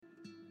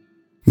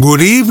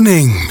Good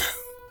evening.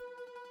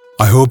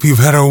 I hope you've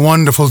had a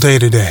wonderful day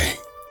today.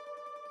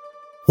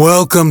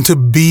 Welcome to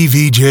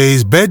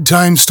BVJ's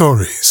Bedtime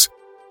Stories.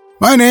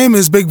 My name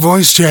is Big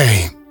Voice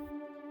Jay,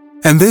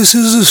 and this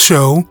is a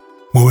show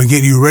where we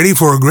get you ready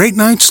for a great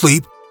night's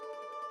sleep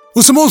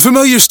with some old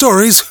familiar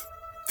stories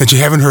that you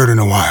haven't heard in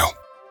a while.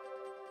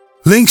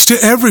 Links to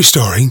every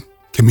story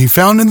can be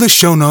found in the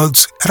show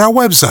notes at our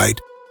website,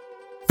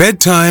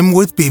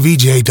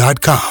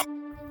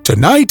 bedtimewithbvj.com.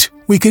 Tonight,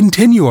 we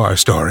continue our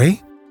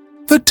story,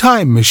 The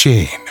Time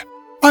Machine,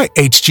 by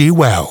H.G.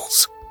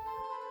 Wells.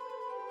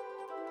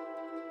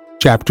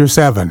 Chapter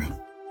 7.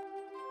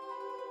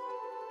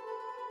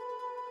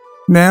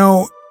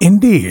 Now,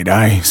 indeed,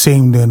 I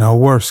seemed in a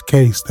worse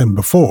case than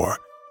before.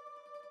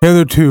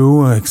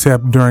 Hitherto,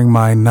 except during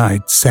my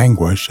night's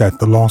anguish at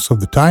the loss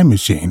of the time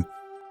machine,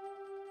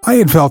 I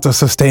had felt a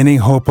sustaining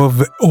hope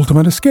of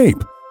ultimate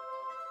escape.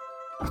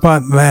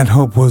 But that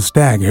hope was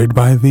staggered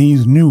by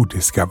these new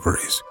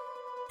discoveries.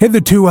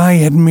 Hitherto, I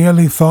had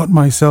merely thought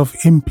myself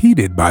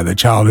impeded by the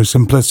childish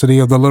simplicity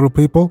of the little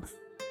people,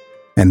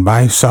 and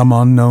by some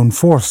unknown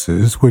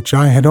forces which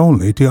I had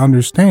only to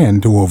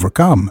understand to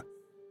overcome.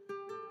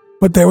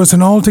 But there was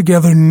an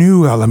altogether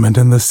new element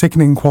in the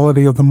sickening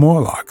quality of the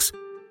Morlocks,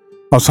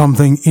 of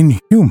something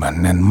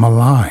inhuman and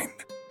malign.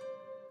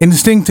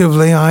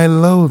 Instinctively, I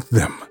loathed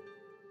them.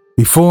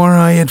 Before,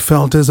 I had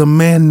felt as a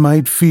man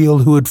might feel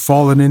who had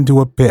fallen into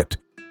a pit.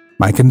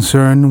 My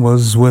concern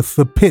was with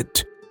the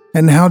pit,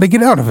 and how to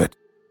get out of it.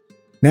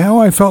 Now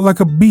I felt like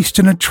a beast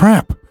in a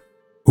trap,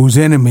 whose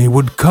enemy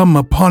would come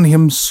upon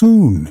him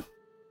soon.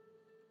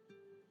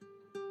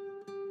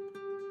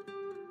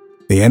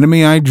 The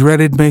enemy I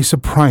dreaded may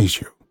surprise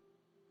you.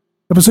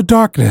 It was the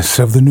darkness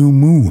of the new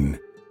moon.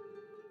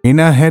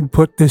 Ina had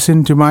put this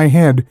into my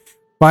head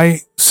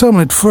by some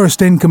at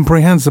first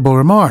incomprehensible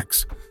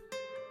remarks.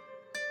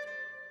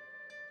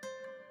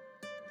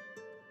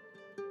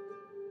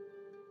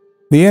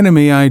 The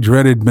enemy I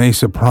dreaded may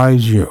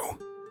surprise you.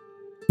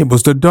 It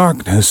was the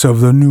darkness of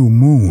the new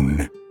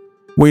moon.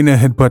 Weena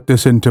had put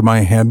this into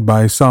my head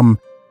by some,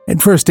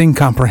 at first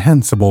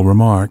incomprehensible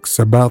remarks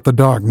about the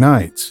dark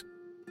nights.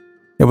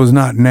 It was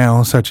not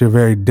now such a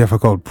very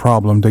difficult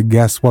problem to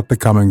guess what the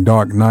coming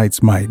dark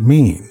nights might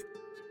mean.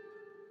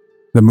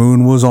 The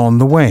moon was on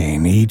the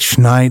wane. Each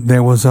night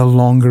there was a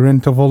longer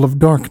interval of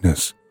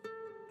darkness.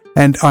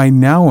 And I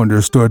now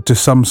understood, to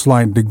some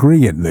slight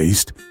degree at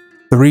least,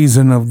 the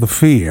reason of the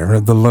fear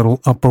of the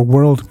little upper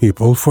world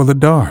people for the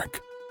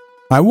dark.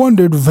 I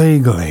wondered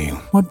vaguely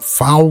what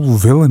foul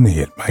villainy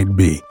it might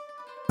be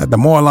that the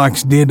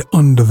Morlocks did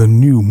under the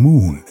new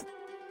moon.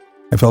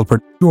 I felt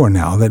pretty sure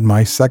now that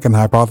my second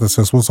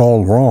hypothesis was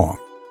all wrong.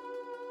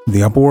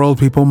 The upper world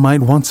people might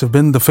once have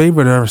been the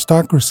favored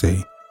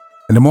aristocracy,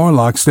 and the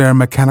Morlocks their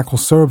mechanical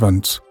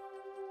servants.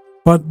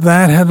 But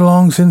that had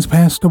long since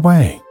passed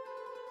away.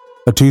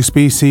 The two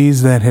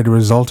species that had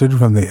resulted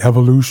from the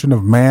evolution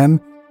of man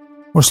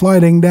were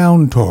sliding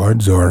down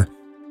towards, or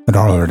had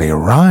already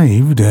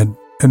arrived at,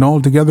 an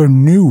altogether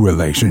new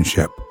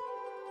relationship.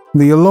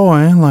 The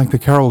Eloi, like the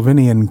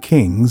Carolingian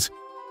kings,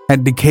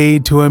 had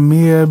decayed to a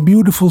mere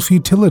beautiful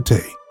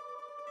futility.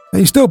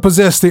 They still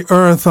possessed the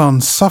earth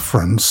on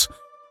sufferance,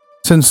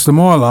 since the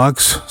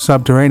Morlocks,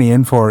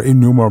 subterranean for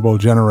innumerable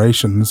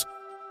generations,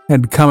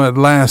 had come at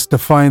last to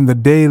find the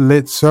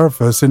day-lit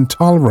surface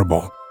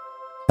intolerable,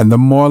 and the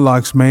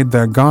Morlocks made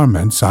their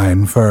garments, I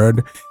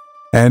inferred,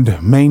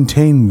 and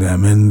maintained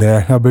them in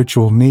their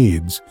habitual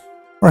needs,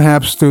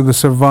 perhaps through the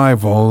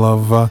survival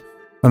of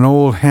an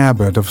old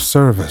habit of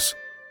service.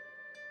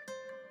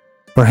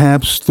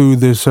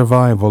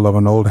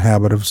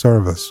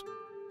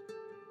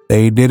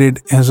 They did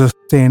it as a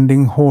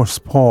standing horse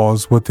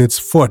paws with its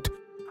foot,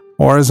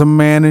 or as a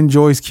man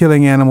enjoys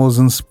killing animals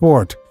in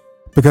sport,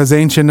 because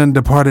ancient and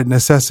departed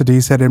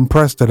necessities had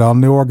impressed it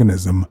on the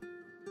organism.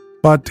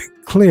 But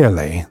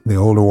clearly, the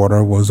old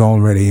order was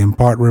already in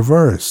part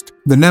reversed.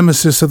 The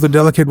nemesis of the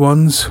delicate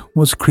ones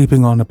was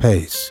creeping on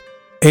apace.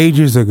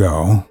 Ages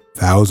ago,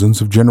 thousands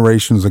of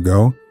generations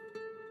ago,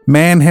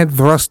 man had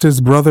thrust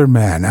his brother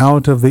man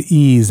out of the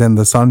ease and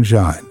the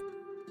sunshine,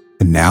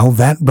 and now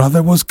that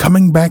brother was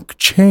coming back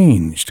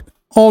changed.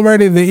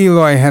 Already the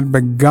Eloi had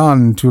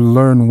begun to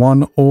learn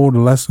one old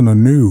lesson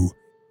anew.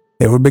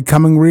 They were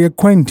becoming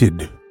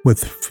reacquainted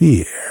with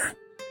fear.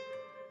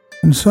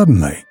 And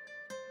suddenly,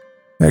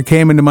 there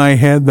came into my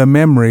head the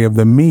memory of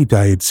the meat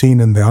I had seen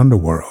in the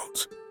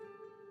underworlds.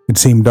 It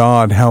seemed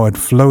odd how it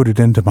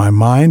floated into my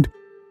mind,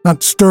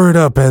 not stirred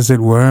up, as it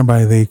were,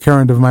 by the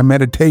current of my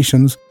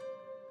meditations,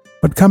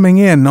 but coming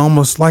in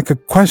almost like a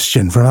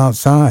question from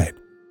outside.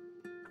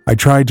 I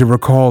tried to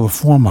recall the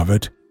form of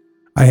it.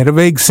 I had a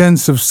vague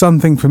sense of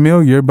something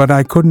familiar, but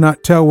I could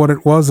not tell what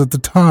it was at the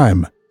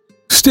time.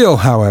 Still,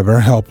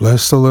 however,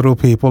 helpless, the little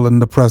people in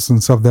the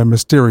presence of their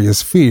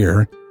mysterious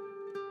fear,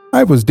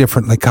 I was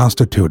differently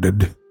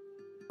constituted.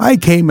 I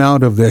came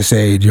out of this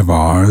age of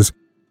ours,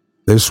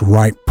 this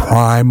ripe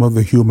prime of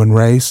the human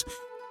race,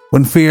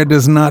 when fear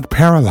does not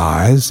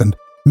paralyze and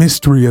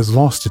mystery has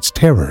lost its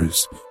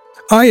terrors.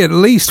 I at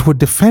least would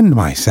defend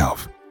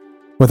myself,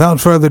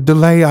 Without further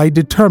delay, I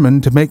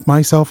determined to make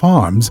myself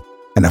arms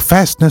and a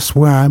fastness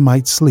where I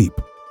might sleep.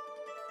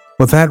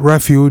 With that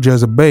refuge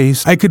as a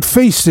base, I could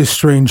face this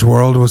strange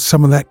world with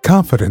some of that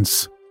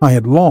confidence I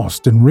had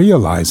lost in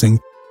realizing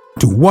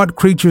to what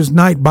creatures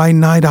night by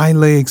night I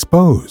lay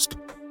exposed.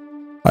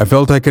 I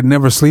felt I could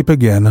never sleep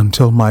again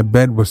until my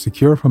bed was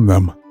secure from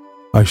them.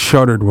 I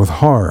shuddered with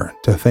horror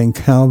to think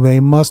how they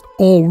must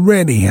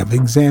already have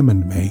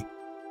examined me.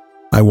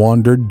 I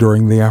wandered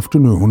during the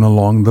afternoon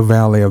along the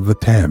valley of the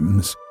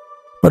Thames,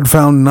 but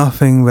found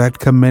nothing that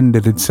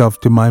commended itself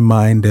to my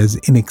mind as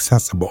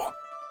inaccessible.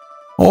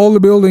 All the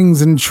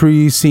buildings and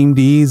trees seemed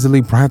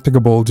easily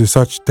practicable to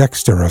such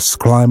dexterous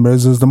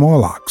climbers as the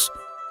Morlocks,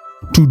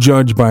 to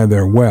judge by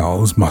their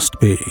wells must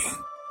be.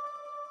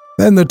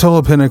 Then the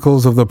tall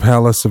pinnacles of the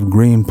palace of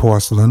green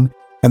porcelain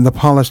and the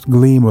polished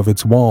gleam of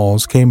its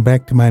walls came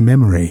back to my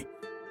memory,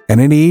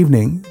 and in the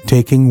evening,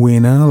 taking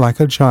Weena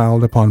like a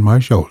child upon my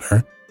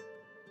shoulder,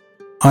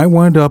 I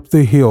went up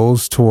the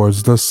hills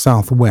towards the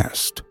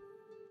southwest.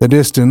 The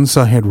distance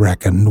I had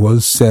reckoned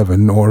was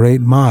 7 or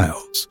 8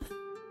 miles,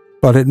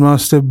 but it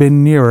must have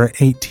been nearer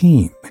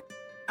 18.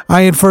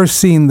 I had first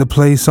seen the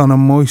place on a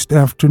moist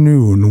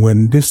afternoon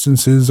when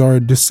distances are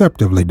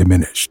deceptively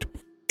diminished.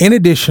 In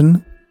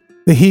addition,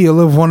 the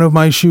heel of one of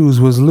my shoes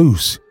was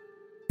loose,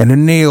 and a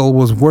nail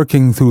was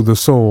working through the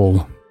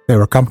sole. They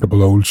were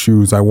comfortable old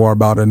shoes I wore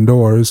about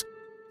indoors,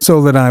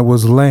 so that I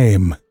was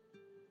lame.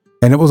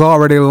 And it was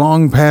already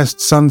long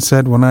past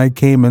sunset when I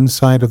came in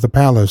sight of the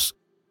palace,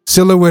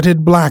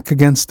 silhouetted black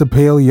against the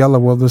pale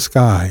yellow of the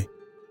sky.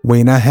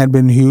 Weena had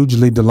been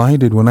hugely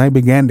delighted when I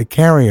began to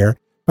carry her,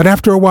 but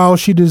after a while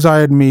she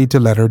desired me to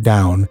let her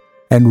down,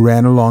 and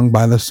ran along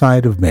by the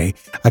side of me,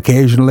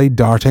 occasionally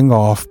darting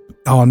off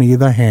on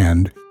either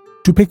hand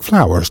to pick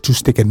flowers to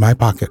stick in my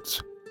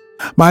pockets.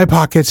 My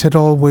pockets had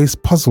always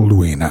puzzled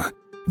Weena,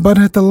 but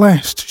at the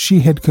last she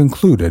had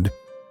concluded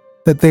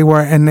that they were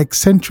an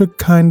eccentric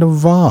kind of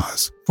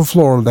vase for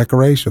floral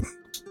decoration.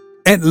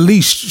 At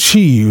least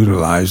she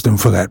utilized them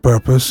for that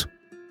purpose.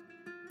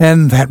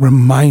 And that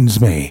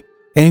reminds me,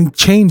 in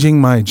changing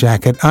my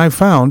jacket, I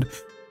found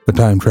the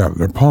time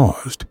traveler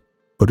paused,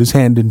 put his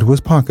hand into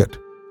his pocket,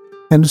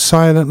 and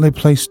silently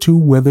placed 2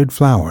 withered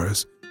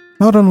flowers,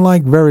 not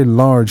unlike very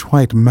large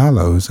white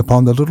mallows,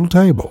 upon the little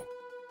table.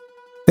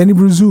 Then he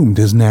resumed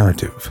his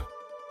narrative.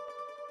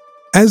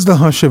 As the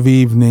hush of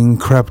evening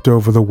crept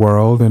over the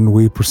world and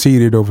we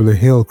proceeded over the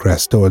hill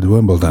crest towards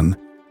Wimbledon,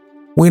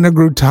 Weena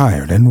grew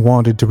tired and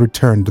wanted to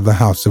return to the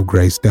House of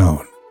Grey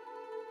Stone.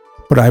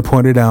 But I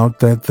pointed out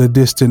that the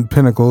distant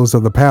pinnacles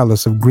of the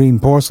palace of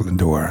green porcelain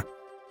to her,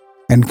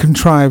 and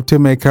contrived to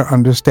make her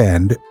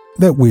understand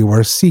that we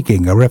were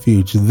seeking a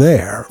refuge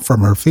there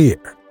from her fear.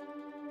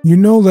 You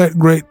know that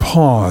great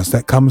pause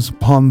that comes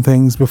upon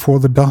things before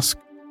the dusk?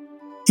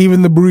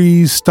 Even the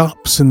breeze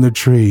stops in the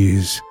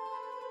trees.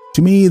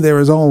 To me, there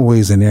is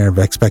always an air of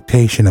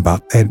expectation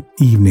about that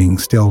evening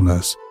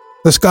stillness.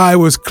 The sky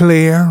was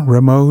clear,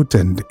 remote,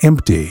 and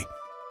empty,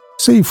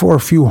 save for a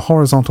few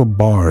horizontal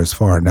bars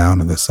far down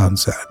in the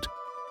sunset.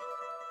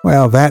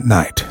 Well, that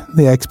night,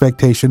 the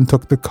expectation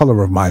took the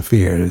color of my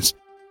fears.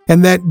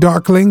 In that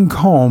darkling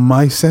calm,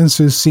 my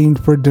senses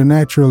seemed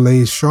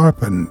preternaturally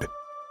sharpened.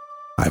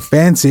 I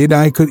fancied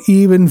I could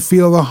even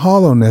feel the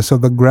hollowness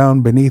of the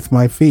ground beneath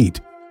my feet,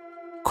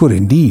 could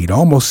indeed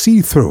almost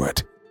see through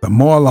it, the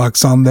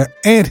Morlocks on their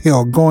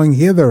anthill going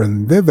hither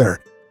and thither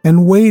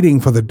and waiting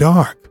for the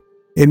dark.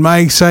 In my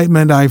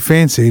excitement, I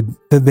fancied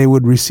that they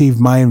would receive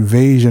my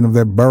invasion of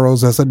their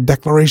burrows as a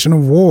declaration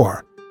of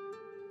war.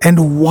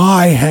 And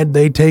why had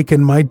they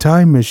taken my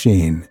time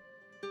machine?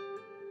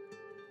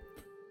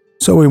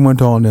 So we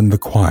went on in the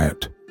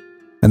quiet,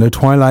 and the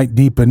twilight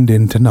deepened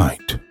into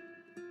night.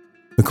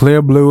 The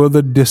clear blue of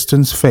the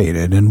distance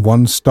faded, and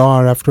one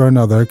star after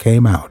another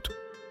came out.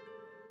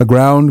 The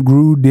ground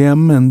grew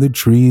dim and the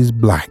trees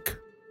black.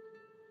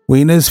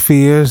 Weena's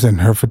fears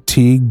and her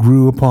fatigue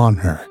grew upon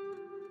her.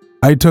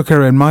 I took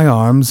her in my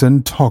arms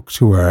and talked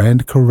to her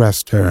and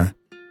caressed her.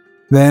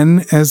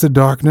 Then, as the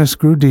darkness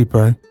grew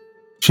deeper,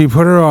 she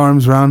put her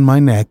arms round my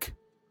neck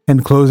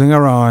and, closing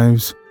her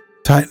eyes,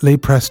 tightly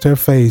pressed her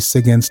face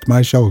against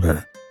my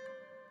shoulder.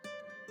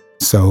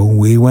 So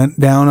we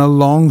went down a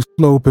long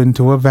slope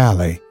into a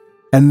valley,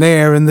 and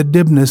there in the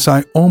dimness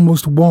I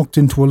almost walked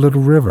into a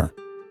little river.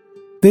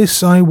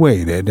 This I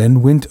waded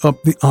and went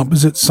up the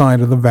opposite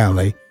side of the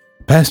valley,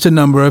 past a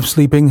number of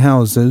sleeping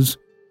houses,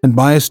 and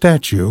by a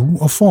statue,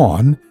 a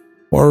faun,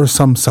 or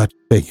some such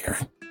figure,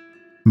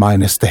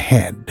 minus the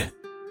head.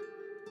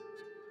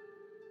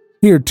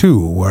 Here,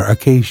 too, were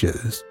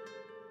acacias.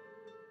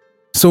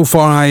 So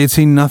far I had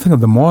seen nothing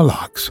of the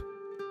Morlocks,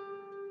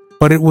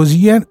 but it was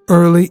yet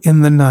early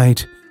in the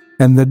night,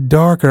 and the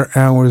darker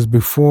hours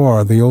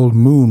before the old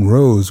moon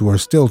rose were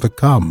still to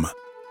come.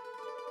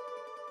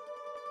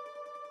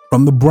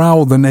 From the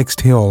brow of the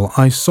next hill,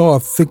 I saw a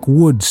thick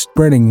wood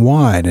spreading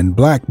wide and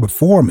black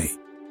before me.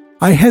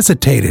 I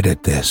hesitated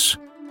at this.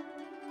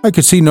 I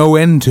could see no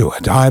end to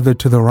it, either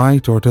to the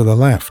right or to the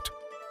left.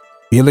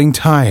 Feeling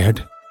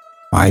tired,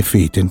 my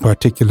feet in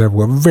particular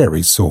were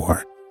very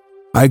sore,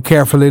 I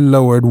carefully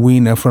lowered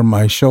Weena from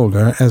my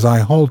shoulder as I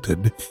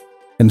halted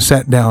and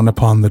sat down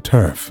upon the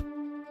turf.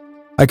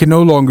 I could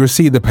no longer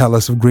see the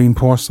palace of green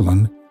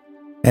porcelain,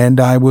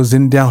 and I was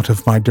in doubt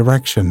of my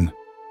direction.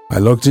 I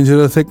looked into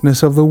the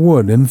thickness of the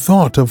wood and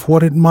thought of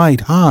what it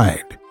might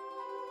hide.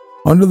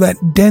 Under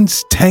that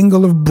dense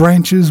tangle of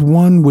branches,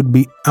 one would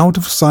be out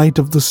of sight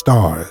of the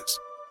stars.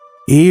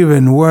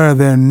 Even were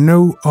there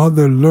no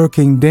other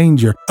lurking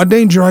danger, a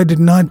danger I did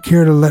not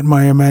care to let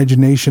my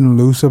imagination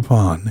loose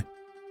upon,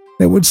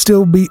 there would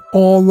still be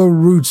all the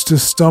roots to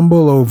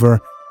stumble over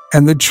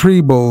and the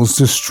tree boles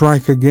to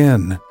strike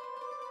again.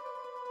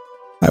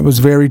 I was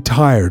very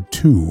tired,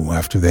 too,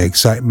 after the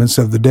excitements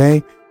of the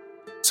day,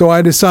 so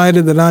I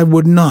decided that I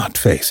would not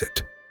face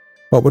it,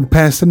 but would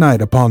pass the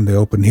night upon the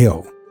open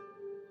hill.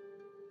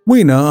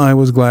 Weena, I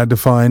was glad to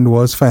find,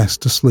 was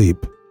fast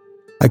asleep.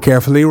 I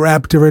carefully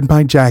wrapped her in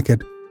my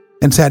jacket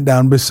and sat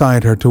down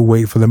beside her to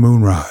wait for the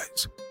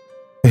moonrise.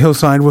 The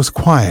hillside was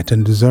quiet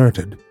and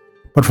deserted,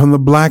 but from the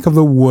black of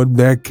the wood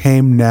there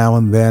came now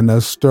and then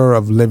a stir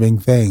of living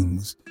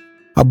things.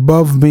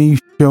 Above me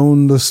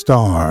shone the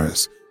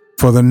stars,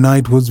 for the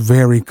night was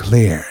very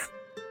clear.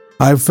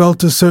 I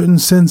felt a certain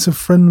sense of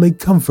friendly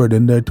comfort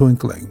in their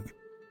twinkling.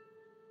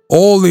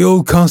 All the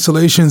old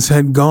constellations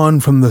had gone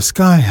from the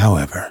sky,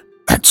 however.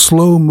 That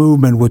slow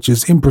movement which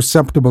is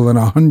imperceptible in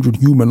 100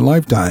 human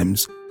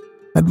lifetimes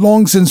had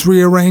long since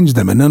rearranged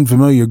them in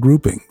unfamiliar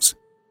groupings.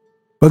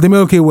 But the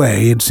Milky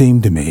Way, it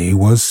seemed to me,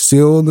 was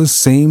still the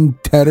same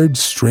tattered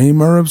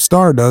streamer of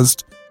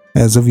stardust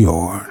as of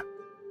yore.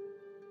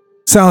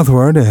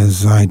 Southward,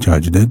 as I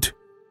judged it,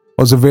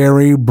 was a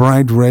very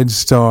bright red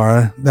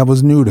star that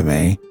was new to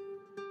me.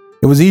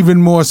 It was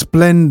even more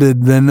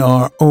splendid than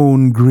our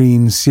own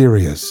green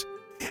Sirius,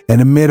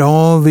 and amid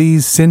all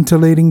these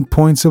scintillating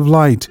points of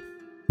light,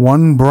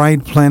 one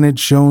bright planet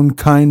shone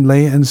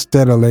kindly and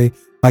steadily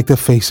like the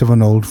face of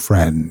an old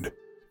friend.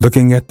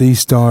 Looking at these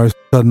stars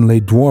suddenly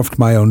dwarfed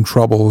my own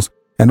troubles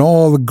and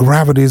all the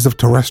gravities of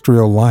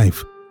terrestrial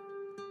life.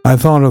 I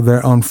thought of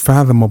their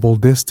unfathomable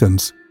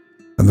distance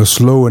and the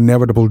slow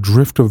inevitable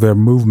drift of their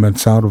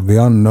movements out of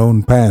the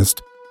unknown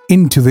past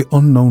into the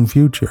unknown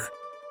future.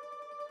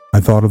 I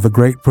thought of the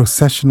great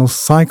processional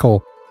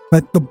cycle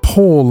that the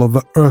pole of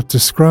the earth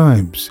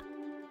describes.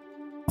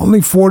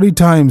 Only 40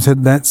 times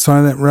had that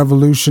silent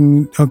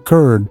revolution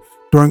occurred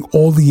during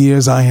all the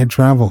years I had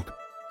traveled.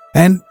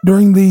 And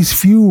during these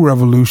few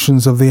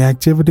revolutions of the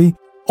activity,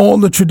 all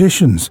the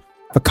traditions,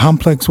 the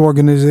complex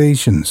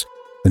organizations,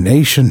 the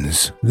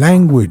nations,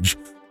 language,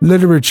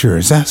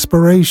 literatures,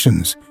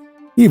 aspirations,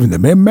 even the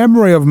mere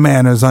memory of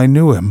man as I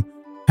knew him,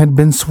 had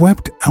been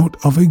swept out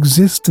of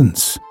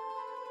existence.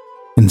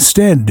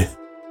 Instead,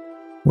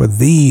 were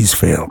these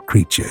frail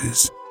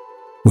creatures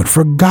who had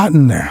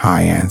forgotten their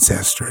high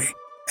ancestry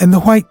and the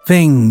white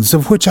things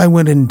of which I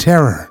went in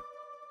terror.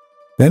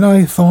 Then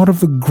I thought of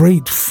the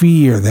great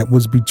fear that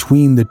was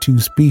between the two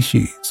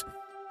species,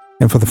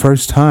 and for the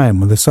first time,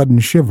 with a sudden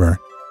shiver,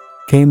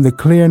 came the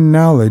clear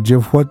knowledge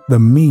of what the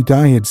meat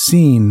I had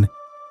seen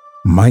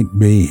might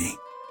be.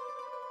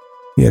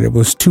 Yet it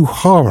was too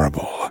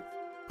horrible.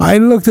 I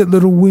looked at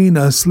little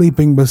Weena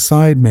sleeping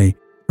beside me,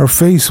 her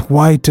face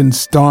white and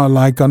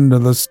star-like under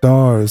the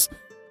stars,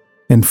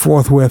 and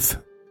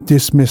forthwith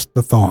dismissed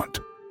the thought.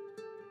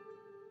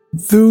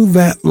 Through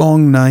that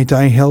long night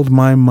I held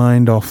my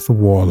mind off the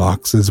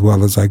warlocks as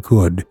well as I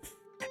could,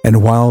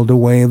 and whiled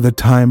away the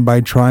time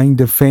by trying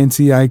to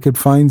fancy I could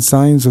find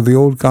signs of the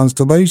old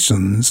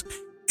constellations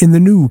in the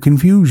new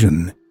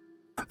confusion.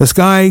 The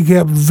sky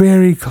kept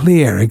very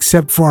clear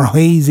except for a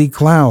hazy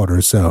cloud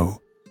or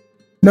so.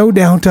 No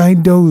doubt I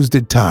dozed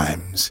at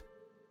times.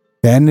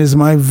 Then as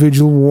my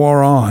vigil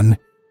wore on,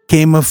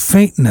 came a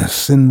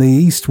faintness in the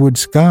eastward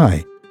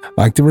sky,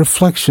 like the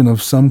reflection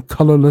of some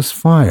colorless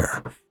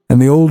fire,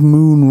 and the old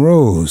moon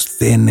rose,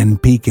 thin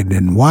and peaked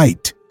and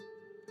white.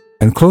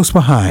 And close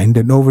behind,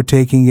 and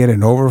overtaking it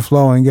and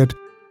overflowing it,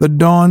 the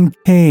dawn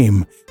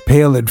came,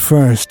 pale at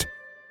first,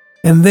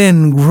 and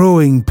then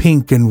growing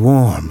pink and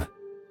warm.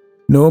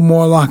 No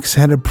Morlocks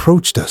had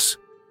approached us.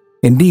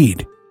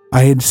 Indeed,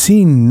 I had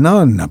seen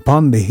none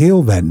upon the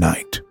hill that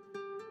night.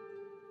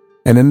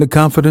 And in the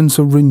confidence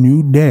of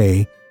renewed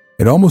day,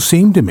 it almost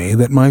seemed to me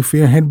that my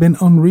fear had been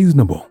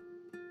unreasonable.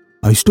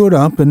 I stood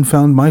up and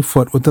found my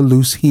foot with the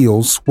loose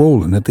heel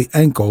swollen at the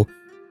ankle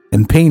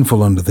and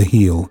painful under the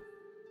heel,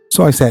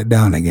 so I sat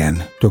down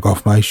again, took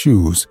off my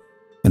shoes,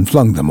 and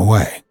flung them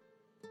away.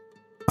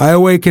 I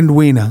awakened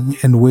Weena,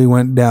 and we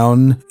went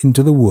down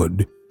into the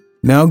wood,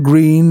 now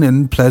green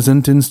and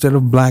pleasant instead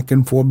of black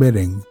and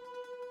forbidding.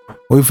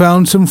 We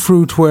found some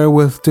fruit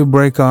wherewith to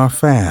break our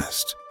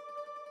fast.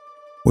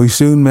 We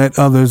soon met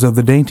others of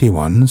the dainty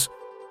ones,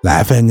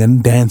 laughing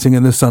and dancing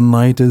in the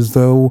sunlight as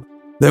though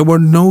there were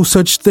no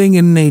such thing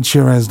in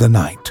nature as the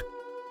night.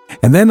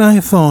 And then I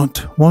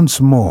thought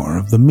once more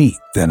of the meat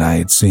that I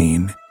had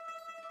seen.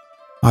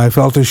 I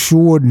felt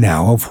assured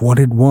now of what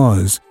it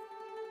was,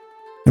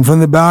 and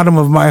from the bottom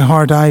of my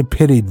heart I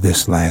pitied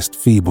this last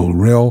feeble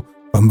rill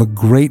from the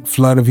great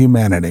flood of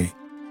humanity.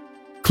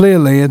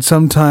 Clearly, at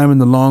some time in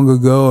the long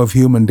ago of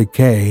human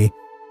decay,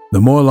 the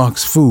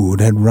Morlocks'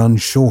 food had run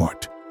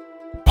short.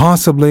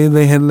 Possibly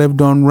they had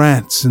lived on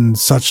rats and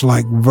such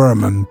like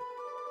vermin.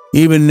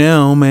 Even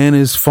now, man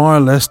is far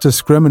less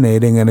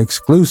discriminating and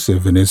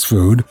exclusive in his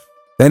food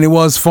than he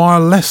was far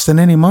less than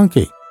any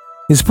monkey.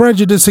 His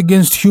prejudice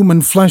against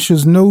human flesh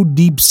is no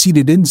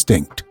deep-seated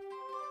instinct.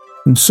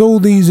 And so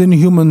these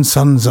inhuman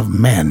sons of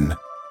men,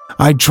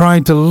 I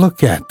tried to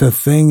look at the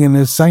thing in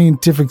a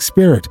scientific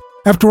spirit.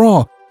 After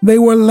all, they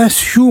were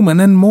less human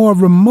and more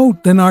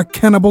remote than our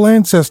cannibal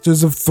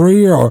ancestors of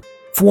 3,000 or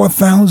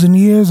 4,000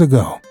 years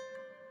ago.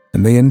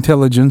 And the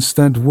intelligence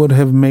that would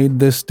have made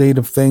this state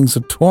of things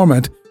a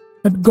torment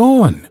had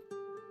gone.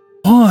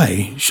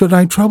 Why should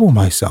I trouble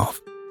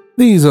myself?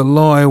 These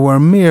Eloi were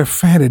mere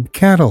fatted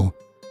cattle,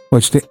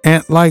 which the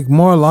ant-like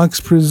Morlocks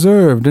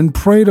preserved and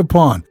preyed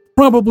upon,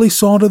 probably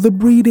saw to the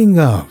breeding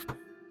of.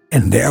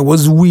 And there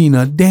was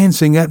Weena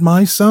dancing at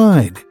my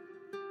side.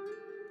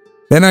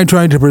 Then I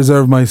tried to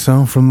preserve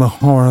myself from the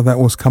horror that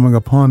was coming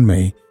upon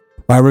me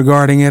by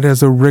regarding it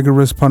as a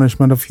rigorous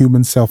punishment of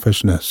human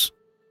selfishness.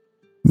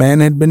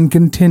 Man had been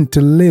content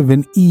to live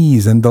in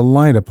ease and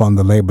delight upon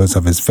the labors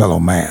of his fellow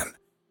man,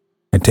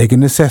 had taken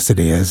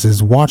necessity as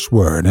his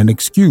watchword and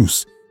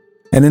excuse,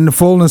 and in the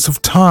fullness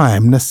of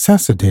time,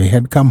 necessity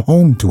had come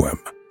home to him.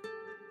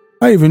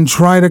 I even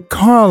tried a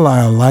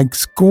Carlyle-like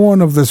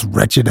scorn of this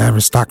wretched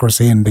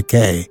aristocracy in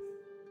decay,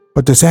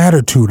 but this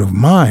attitude of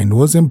mind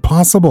was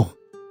impossible.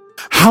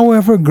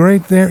 However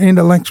great their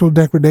intellectual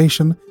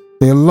degradation,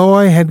 the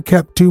Eloi had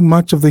kept too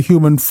much of the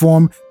human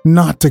form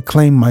not to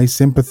claim my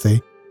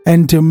sympathy,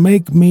 and to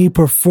make me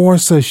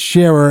perforce a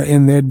sharer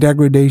in their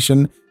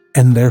degradation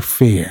and their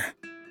fear.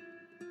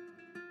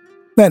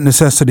 That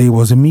necessity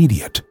was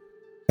immediate.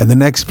 In the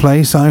next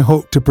place, I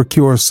hoped to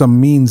procure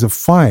some means of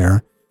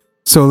fire,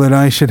 so that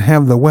I should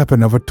have the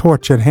weapon of a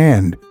torch at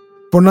hand,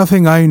 for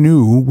nothing I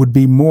knew would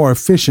be more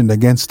efficient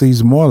against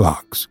these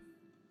Morlocks.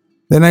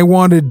 Then I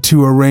wanted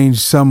to arrange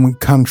some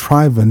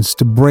contrivance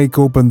to break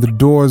open the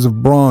doors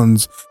of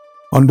bronze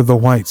under the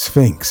White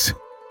Sphinx.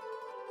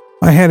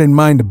 I had in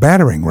mind a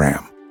battering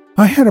ram.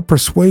 I had a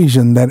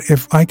persuasion that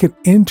if I could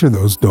enter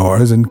those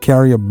doors and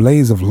carry a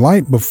blaze of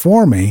light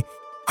before me,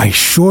 I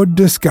should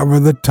discover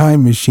the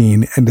time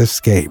machine and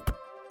escape.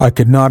 I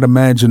could not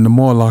imagine the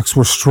Morlocks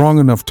were strong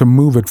enough to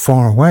move it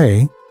far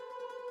away.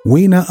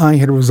 Weena I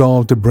had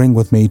resolved to bring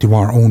with me to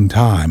our own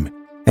time,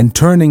 and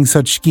turning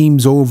such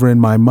schemes over in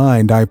my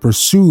mind, I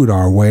pursued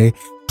our way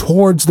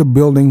towards the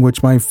building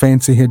which my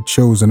fancy had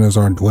chosen as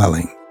our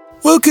dwelling.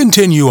 We'll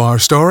continue our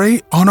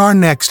story on our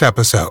next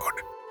episode.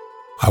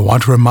 I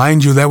want to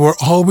remind you that we're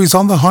always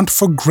on the hunt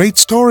for great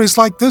stories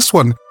like this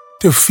one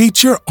to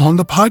feature on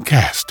the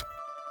podcast.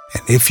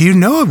 And if you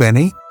know of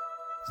any,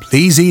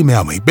 please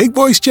email me,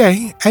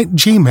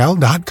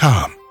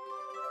 bigvoicej@gmail.com.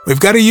 We've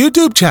got a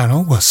YouTube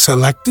channel with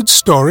selected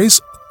stories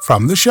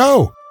from the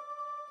show.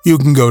 You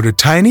can go to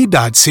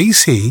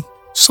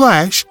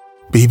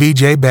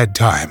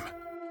tiny.cc/bbjbedtime.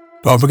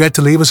 Don't forget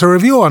to leave us a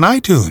review on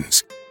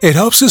iTunes. It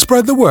helps to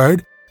spread the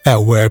word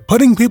that we're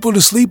putting people to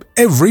sleep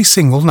every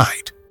single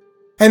night.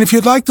 And if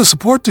you'd like to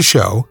support the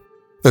show,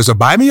 there's a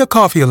Buy Me a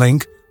Coffee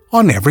link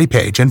on every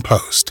page and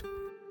post.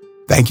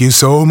 Thank you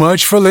so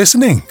much for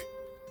listening.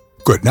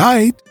 Good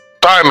night.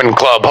 Diamond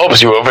Club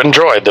hopes you have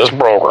enjoyed this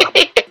program.